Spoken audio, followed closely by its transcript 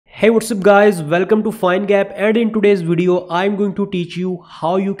Hey, what's up guys, welcome to FindGap, and in today's video I'm going to teach you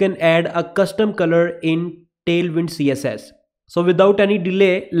how you can add a custom color in Tailwind CSS. So without any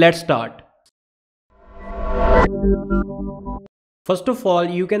delay, let's start. First of all,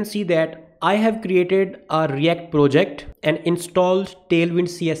 you can see that I have created a React project and installed Tailwind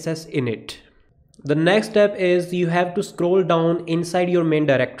CSS in it. The next step is you have to scroll down inside your main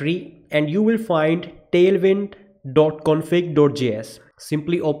directory and you will find tailwind.config.js.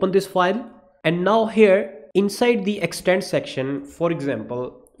 Simply open this file, and now here inside the extend section, for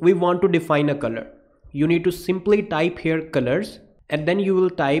example, we want to define a color. You need to simply type here colors, and then you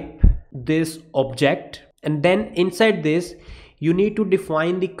will type this object, and then inside this you need to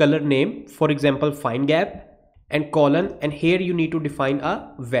define the color name, for example FindGap, and colon, and here you need to define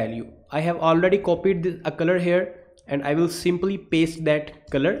a value. I have already copied a color here and I will simply paste that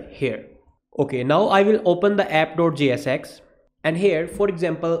color here. Okay, now I will open the app.jsx, and here, for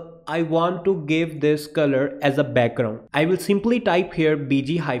example, I want to give this color as a background. I will simply type here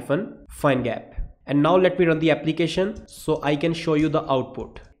bg-findgap, and now let me run the application so I can show you the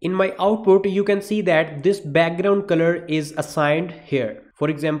output. In my output, you can see that this background color is assigned here.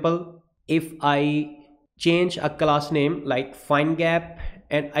 For example, if I change a class name like FindGap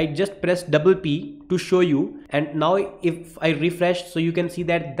and I just press double P to show you, and now if I refresh, so you can see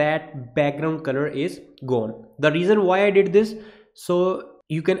that that background color is gone. The reason why I did this, so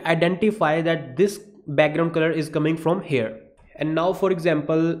you can identify that this background color is coming from here. And now, for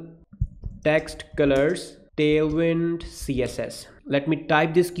example, text colors Tailwind CSS. Let me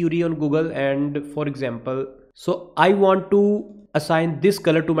type this query on Google, and for example, so I want to assign this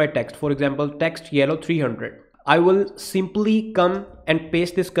color to my text, for example text yellow 300. I will simply come and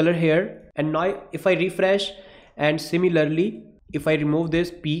paste this color here, and now if I refresh, and similarly if I remove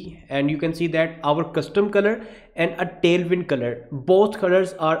this P, and you can see that our custom color and a Tailwind color, both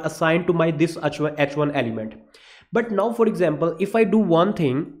colors are assigned to my this h1 element. But now, for example, if I do one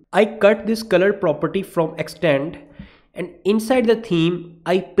thing, I cut this color property from extend, and inside the theme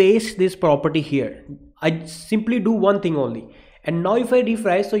I paste this property here. I simply do one thing only, and now if I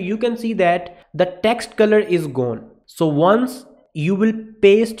refresh, so you can see that the text color is gone. So once you will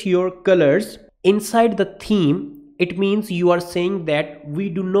paste your colors inside the theme, it means you are saying that we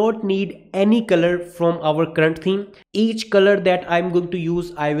do not need any color from our current theme. Each color that I'm going to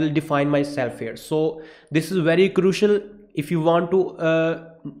use, I will define myself here. So this is very crucial. If you want to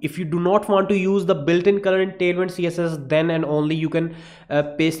if you do not want to use the built-in color in Tailwind CSS, then and only you can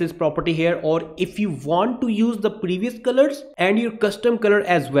paste this property here, or if you want to use the previous colors and your custom color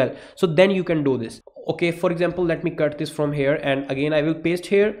as well, so then you can do this. Okay, for example, let me cut this from here, and again I will paste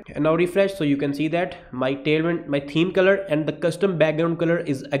here, and now refresh, so you can see that my Tailwind, my theme color and the custom background color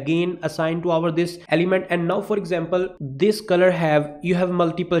is again assigned to our this element. And now, for example, this color you have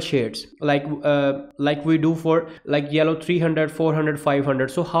multiple shades, like we do for like yellow 300, 400,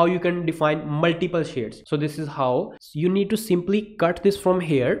 500. So how you can define multiple shades? So this is how. So you need to simply cut this from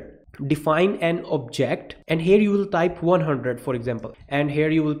here, define an object, and here you will type 100, for example, and here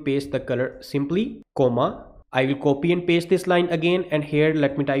you will paste the color simply, comma. I will copy and paste this line again, and here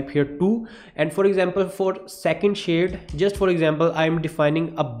let me type here 2, and for example for second shade, just for example, I am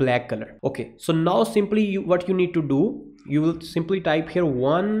defining a black color. Okay, so now simply what you need to do, you will simply type here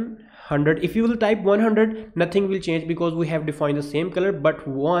 100. If you will type 100, nothing will change because we have defined the same color. But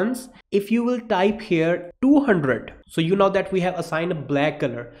once if you will type here 200, so you know that we have assigned a black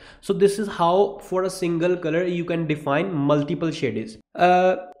color. So this is how for a single color you can define multiple shades.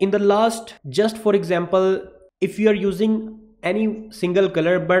 In the last, just for example, if you are using any single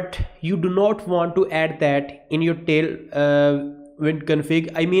color but you do not want to add that in your Tailwind config,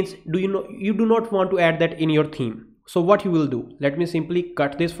 I means you do not want to add that in your theme. So what you will do, let me simply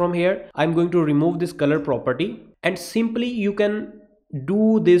cut this from here. I'm going to remove this color property, and simply you can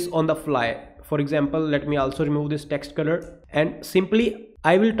do this on the fly. For example, let me also remove this text color, and simply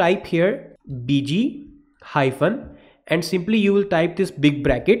I will type here bg hyphen, and simply you will type this big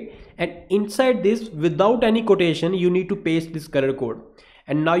bracket, and inside this without any quotation you need to paste this color code,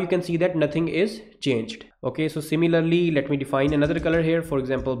 and now you can see that nothing is changed. Okay, so similarly let me define another color here, for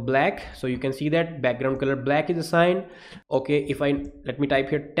example black. So you can see that background color black is assigned. Okay, if let me type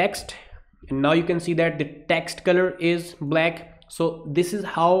here text, and now you can see that the text color is black. So this is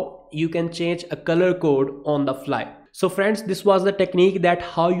how you can change a color code on the fly. So friends, this was the technique that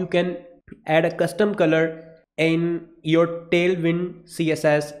how you can add a custom color in your Tailwind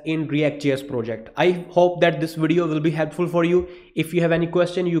CSS in React.js project. I hope that this video will be helpful for you. If you have any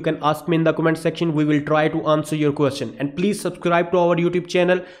question, you can ask me in the comment section. We will try to answer your question, and please subscribe to our YouTube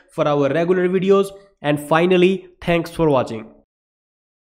channel for our regular videos. And finally, thanks for watching.